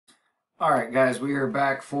Alright guys, we are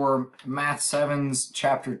back for Math 7's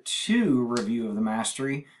Chapter 2 review of the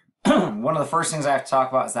Mastery. One of the first things I have to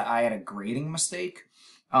talk about is that I had a grading mistake.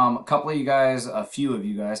 A few of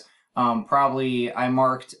you guys, probably I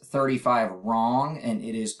marked 35 wrong and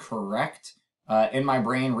it is correct. In my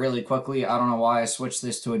brain really quickly, I don't know why I switched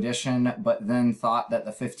this to addition, but then thought that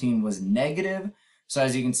the 15 was negative. So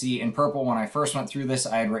as you can see in purple, when I first went through this,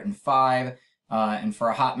 I had written 5. And for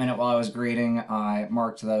a hot minute while I was grading, I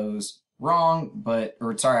marked those wrong,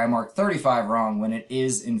 I marked 35 wrong when it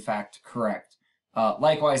is in fact correct.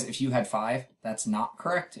 Likewise, if you had 5, that's not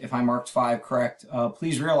correct. If I marked 5 correct,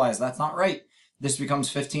 please realize that's not right. This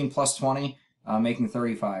becomes 15 plus 20, making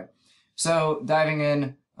 35. So diving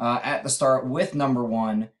in at the start with number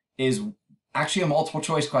 1 is actually a multiple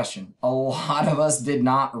choice question. A lot of us did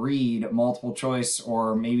not read multiple choice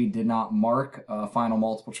or maybe did not mark final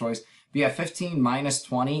multiple choice. But yeah, 15 minus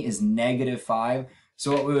 20 is negative 5.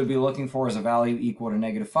 So what we would be looking for is a value equal to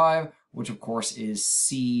negative 5, which of course is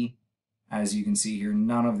C. As you can see here,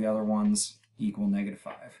 none of the other ones equal negative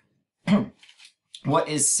 5. What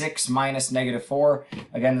is 6 minus negative 4?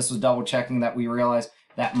 Again, this was double checking that we realized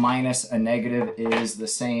that minus a negative is the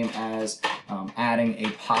same as adding a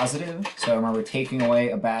positive. So remember, taking away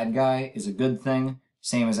a bad guy is a good thing,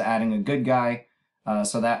 same as adding a good guy.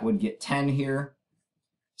 So that would get 10 here.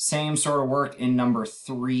 Same sort of work in number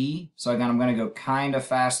 3. So again, I'm going to go kind of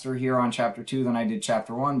faster here on chapter 2 than I did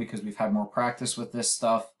chapter 1 because we've had more practice with this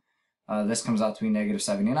stuff. This comes out to be negative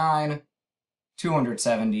 79,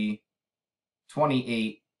 270,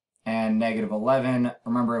 28, and negative 11.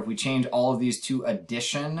 Remember, if we change all of these to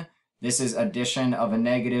addition, this is addition of a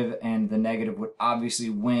negative, and the negative would obviously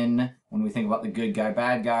win when we think about the good guy,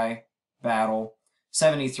 bad guy battle.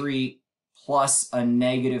 73 plus a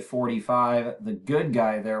negative 45, the good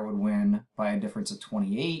guy there would win by a difference of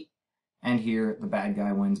 28, and here the bad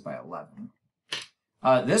guy wins by 11.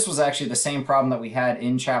 This was actually the same problem that we had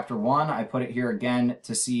in chapter 1. I put it here again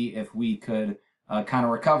to see if we could kind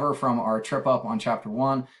of recover from our trip up on chapter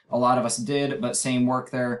 1. A lot of us did, but same work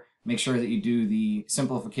there. Make sure that you do the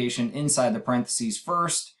simplification inside the parentheses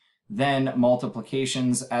first, then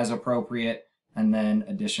multiplications as appropriate, and then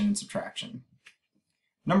addition and subtraction.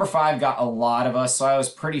 Number 5 got a lot of us, so I was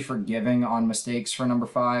pretty forgiving on mistakes for number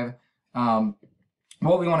 5.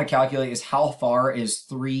 What we want to calculate is how far is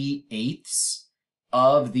 3/8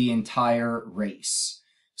 of the entire race.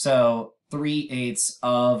 So 3/8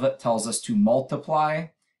 of tells us to multiply,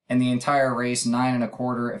 and the entire race, 9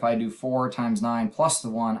 1/4. If I do 4 times 9 plus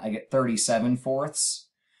the 1, I get 37/4.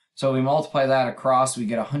 So we multiply that across, we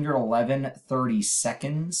get 111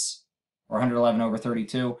 30-seconds, or 111 over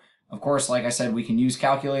 32. Of course, like I said, we can use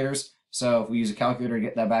calculators. So if we use a calculator to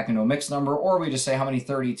get that back into a mixed number, or we just say how many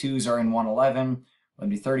 32s are in 111, that'd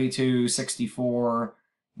be 32, 64,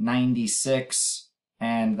 96,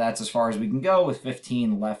 and that's as far as we can go with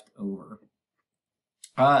 15 left over.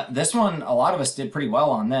 This one, a lot of us did pretty well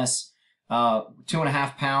on this.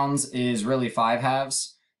 2.5 pounds is really 5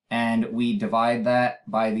 halves, and we divide that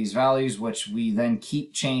by these values, which we then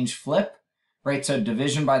keep, change, flip. Right, so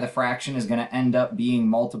division by the fraction is going to end up being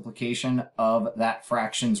multiplication of that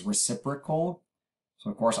fraction's reciprocal.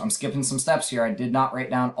 So of course I'm skipping some steps here. I did not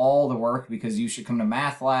write down all the work because you should come to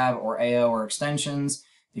Math Lab or AO or Extensions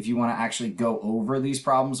if you want to actually go over these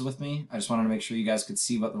problems with me. I just wanted to make sure you guys could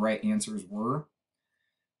see what the right answers were.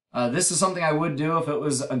 This is something I would do if it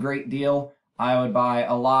was a great deal. I would buy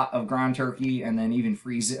a lot of ground turkey and then even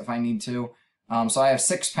freeze it if I need to. So I have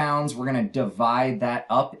 6 pounds. We're going to divide that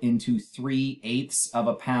up into 3/8 of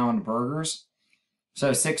a pound burgers.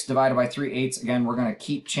 So 6 divided by 3/8, again, we're going to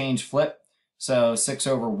keep, change, flip. So 6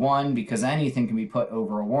 over 1, because anything can be put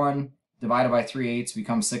over a 1, divided by 3/8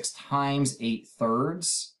 becomes 6 times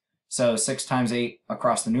 8/3. So 6 times 8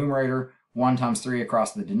 across the numerator, 1 times 3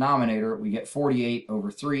 across the denominator, we get 48 over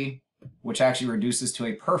 3, which actually reduces to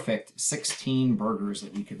a perfect 16 burgers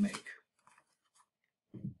that we could make.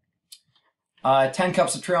 10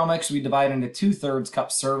 cups of trail mix, we divide into 2/3 cup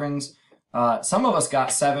servings. Some of us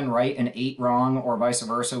got 7 right and 8 wrong, or vice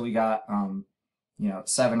versa. We got,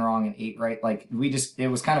 7 wrong and 8 right. Like, it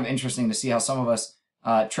was kind of interesting to see how some of us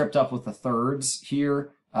tripped up with the thirds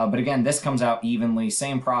here. But again, this comes out evenly.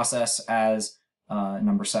 Same process as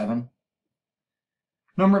number 7.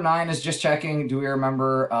 Number 9 is just checking, do we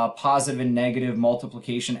remember positive and negative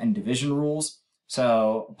multiplication and division rules?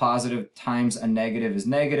 So positive times a negative is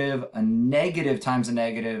negative. A negative times a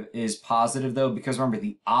negative is positive, though, because remember,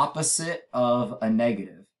 the opposite of a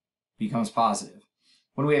negative becomes positive.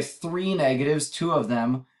 When we have 3 negatives, 2 of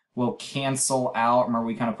them will cancel out. Remember,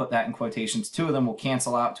 we kind of put that in quotations. 2 of them will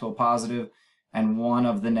cancel out to a positive, and 1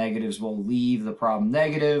 of the negatives will leave the problem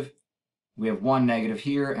negative. We have one negative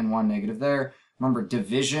here and one negative there. Remember,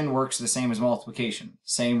 division works the same as multiplication.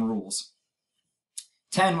 Same rules.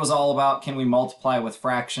 10 was all about, can we multiply with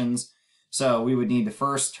fractions? So we would need to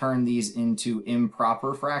first turn these into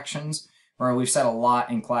improper fractions. Where we've said a lot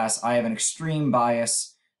in class, I have an extreme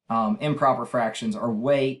bias. Improper fractions are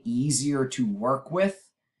way easier to work with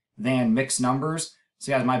than mixed numbers.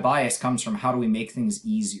 So guys, my bias comes from how do we make things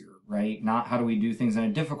easier, right? Not how do we do things in a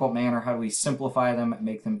difficult manner, how do we simplify them and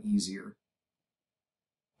make them easier.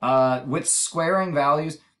 With squaring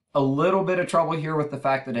values, a little bit of trouble here with the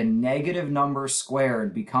fact that a negative number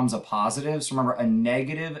squared becomes a positive. So remember, a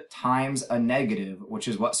negative times a negative, which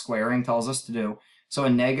is what squaring tells us to do. So a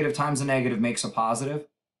negative times a negative makes a positive.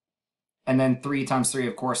 And then 3 times 3,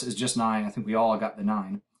 of course, is just 9. I think we all got the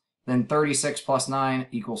 9. Then 36 plus 9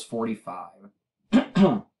 equals 45.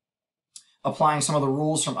 Applying some of the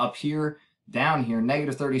rules from up here down here,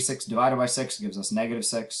 negative 36 divided by 6 gives us negative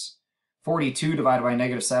 6. 42 divided by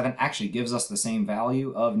negative 7 actually gives us the same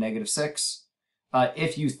value of negative 6.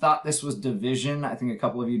 If you thought this was division, I think a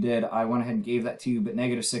couple of you did, I went ahead and gave that to you, but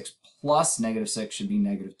negative 6 plus negative 6 should be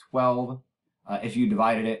negative 12. If you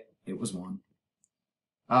divided it, it was 1.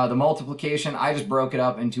 The multiplication, I just broke it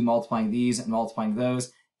up into multiplying these and multiplying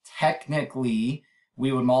those. Technically,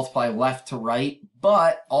 we would multiply left to right,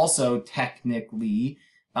 but also technically,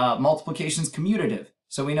 multiplication is commutative.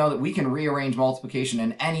 So we know that we can rearrange multiplication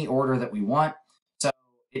in any order that we want. So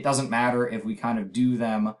it doesn't matter if we kind of do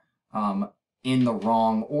them in the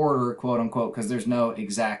wrong order, quote unquote, because there's no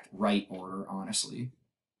exact right order, honestly.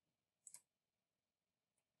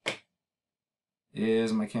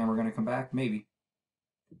 Is my camera going to come back? Maybe.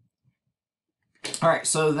 All right,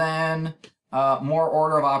 so then more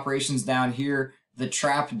order of operations down here. The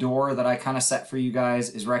trap door that I kind of set for you guys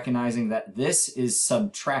is recognizing that this is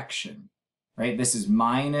subtraction, right? This is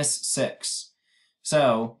minus 6.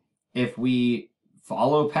 So if we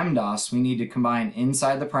follow PEMDAS, we need to combine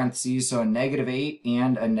inside the parentheses, so a negative 8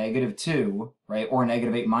 and a negative 2, right? Or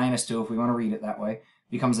negative 8 minus 2 if we want to read it that way,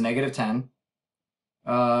 becomes a negative 10.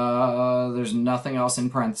 There's nothing else in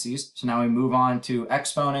parentheses. So now we move on to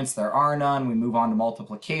exponents. There are none. We move on to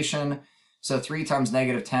multiplication. So 3 times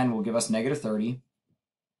negative 10 will give us negative 30.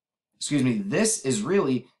 Excuse me, this is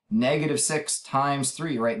really negative 6 times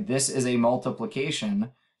 3, right? This is a multiplication.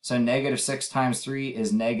 So negative 6 times 3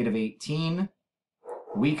 is negative 18.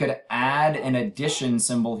 We could add an addition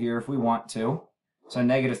symbol here if we want to. So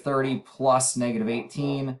negative 30 plus negative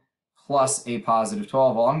 18 plus a positive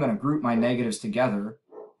 12. Well, I'm going to group my negatives together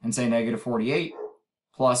and say negative 48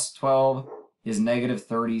 plus 12 is negative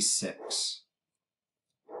 36.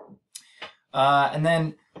 And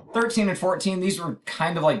then 13 and 14, these were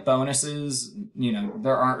kind of like bonuses. You know,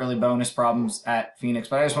 there aren't really bonus problems at Phoenix,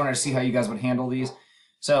 but I just wanted to see how you guys would handle these.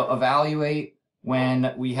 So evaluate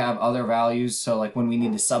when we have other values. So like when we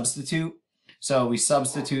need to substitute. So we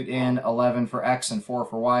substitute in 11 for X and 4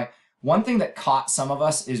 for Y. One thing that caught some of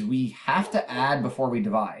us is we have to add before we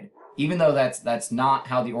divide. Even though that's not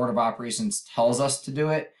how the order of operations tells us to do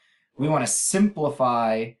it, we want to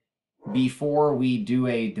simplify before we do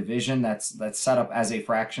a division that's set up as a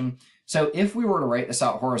fraction. So if we were to write this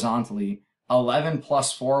out horizontally, 11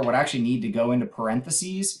 plus 4 would actually need to go into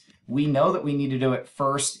parentheses. We know that we need to do it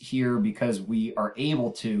first here because we are able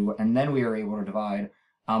to, and then we are able to divide.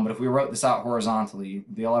 But if we wrote this out horizontally,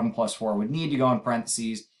 the 11 plus 4 would need to go in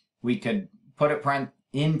parentheses. We could put it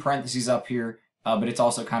in parentheses up here, but it's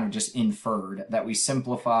also kind of just inferred that we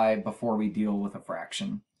simplify before we deal with a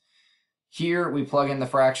fraction. Here we plug in the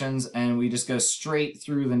fractions and we just go straight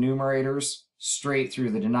through the numerators, straight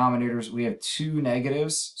through the denominators. We have 2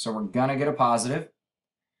 negatives, so we're gonna get a positive.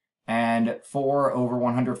 And 4 over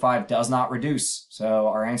 105 does not reduce, so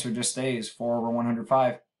our answer just stays 4 over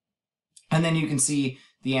 105. And then you can see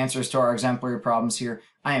the answers to our exemplary problems here.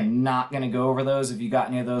 I am not going to go over those. If you got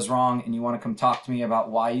any of those wrong and you want to come talk to me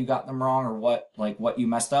about why you got them wrong or what you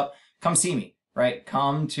messed up, come see me, right?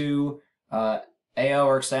 Come to AO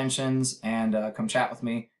or extensions and come chat with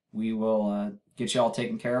me. We will get you all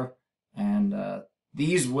taken care of. And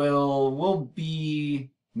these we'll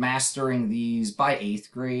be mastering these by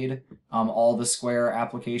 8th grade, all the square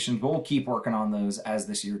applications, but we'll keep working on those as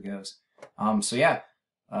this year goes. So yeah,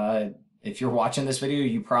 if you're watching this video,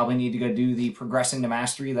 you probably need to go do the Progressing to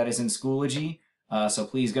Mastery that is in Schoology. So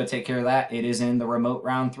please go take care of that. It is in the Remote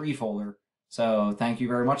Round 3 folder. So thank you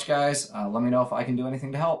very much, guys. Let me know if I can do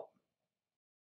anything to help.